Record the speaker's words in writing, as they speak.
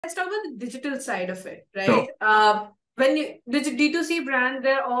let's talk about the digital side of it, right? Sure. When you D2C brand,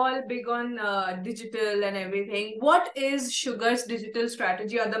 they're all big on digital and everything. What is Sugar's digital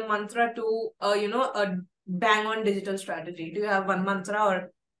strategy or the mantra to a bang on digital strategy? Do you have one mantra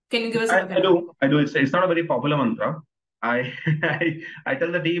or can you give us a I, look I at it? do. I do. It's not a very popular mantra. I I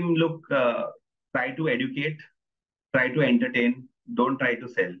tell the team, look, try to educate, try to entertain, don't try to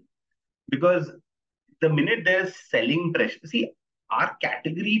sell. Because the minute there's selling pressure, see, our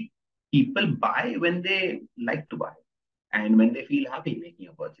category people buy when they like to buy and when they feel happy making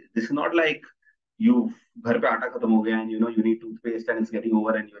a purchase. This is not like you घर पे आटा खत्म हो गया and you need toothpaste and it's getting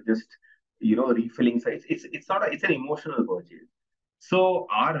over and you're just refilling. So it's not it's an emotional purchase. So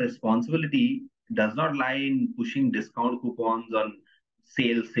our responsibility does not lie in pushing discount coupons on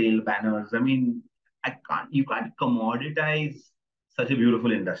sale banners. I mean, you can't commoditize such a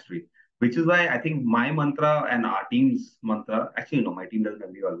beautiful industry, which is why I think my mantra and our team's mantra, actually no, my team doesn't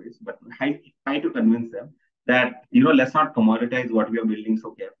agree always, but I try to convince them that let's not commoditize what we are building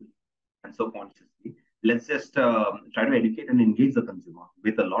so carefully and so consciously. Let's just try to educate and engage the consumer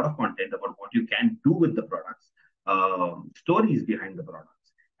with a lot of content about what you can do with the products, stories behind the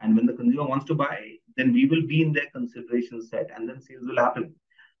products. And when the consumer wants to buy, then we will be in their consideration set and then sales will happen.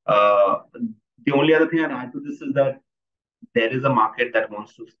 Uh, the only other thing I'd add to this is that there is a market that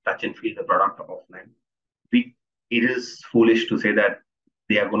wants to touch and feel the product offline. It is foolish to say that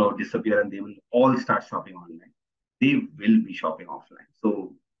they are going to disappear and they will all start shopping online. They will be shopping offline.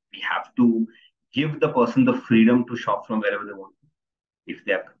 So we have to give the person the freedom to shop from wherever they want. If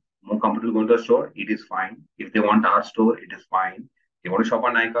they are more comfortable going to a store, it is fine. If they want our store, it is fine. They want to shop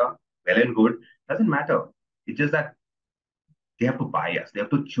on Nika, well and good. Doesn't matter. It's just that they have to buy us. They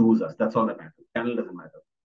have to choose us. That's all that matters. Channel doesn't matter.